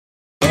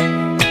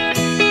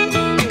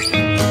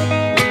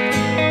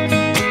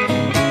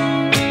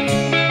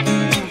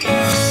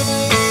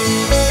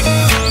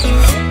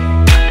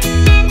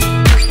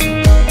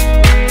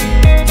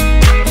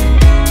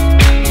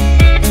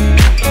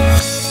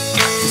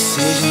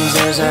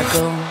decisions as I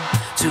go,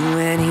 to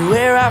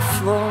anywhere I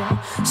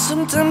flow.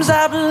 Sometimes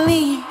I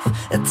believe,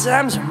 at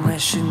times I'm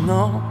wishing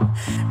no.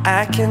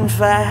 I can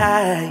fly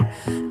high,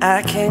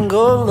 I can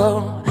go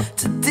low.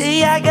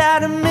 Today I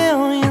got a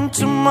million,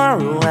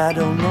 tomorrow I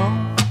don't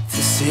know.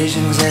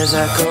 Decisions as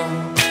I go,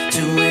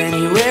 to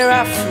anywhere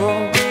I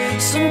flow.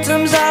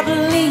 Sometimes I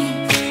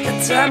believe,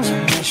 at times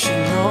I'm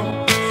wishing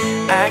no.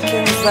 I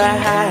can fly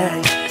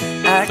high,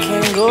 I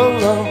can go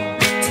low.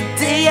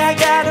 Today I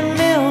got a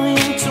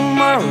million,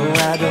 tomorrow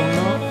I don't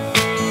know.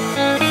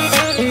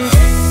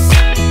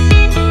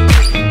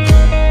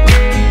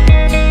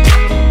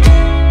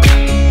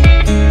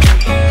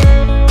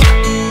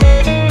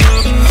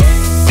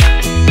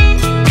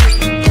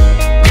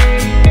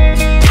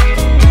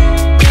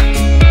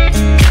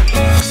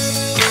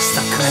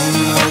 Stop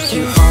claiming what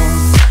you own,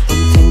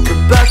 don't think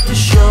about the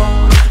show.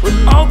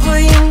 We're all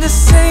playing the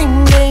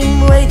same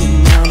game,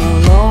 waiting on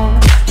alone.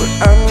 We're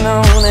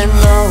unknown and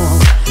known,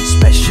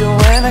 special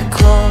and a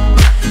clone.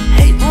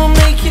 Hate will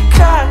make you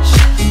cautious,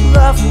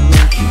 love will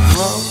make you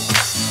grow.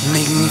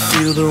 Make me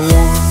feel the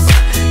warmth,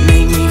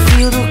 make me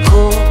feel the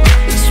cold.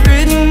 It's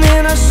written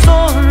in our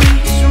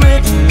stories,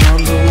 written on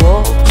the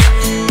walls.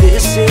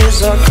 This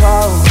is our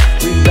call,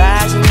 we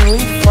rise and we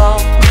fall.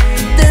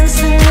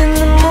 Dancing in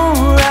the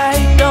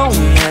moonlight, don't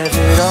we have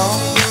it all?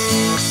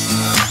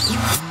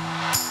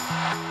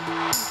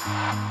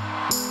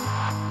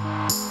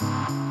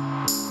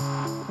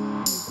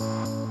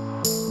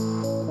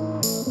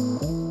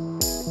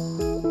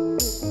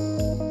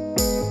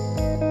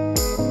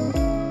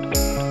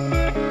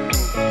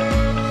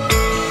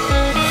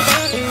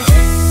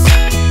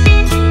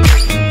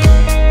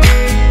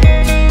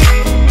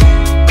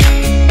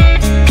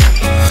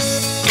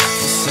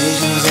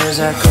 As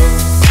I go,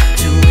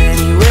 to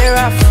anywhere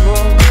I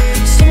flow.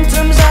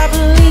 Sometimes I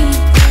believe,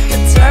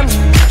 at times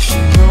I'm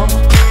wishing no.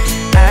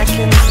 I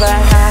can fly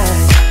high,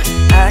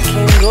 I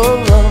can go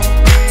low.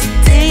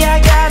 Today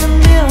I got a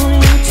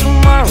million,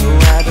 tomorrow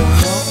I don't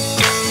know.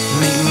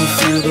 Make me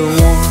feel the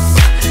warmth,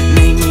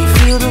 make me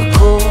feel the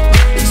cold.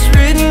 It's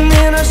written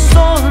in our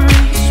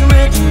stories,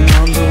 written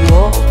on the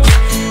walls.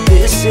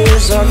 This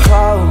is our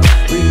call,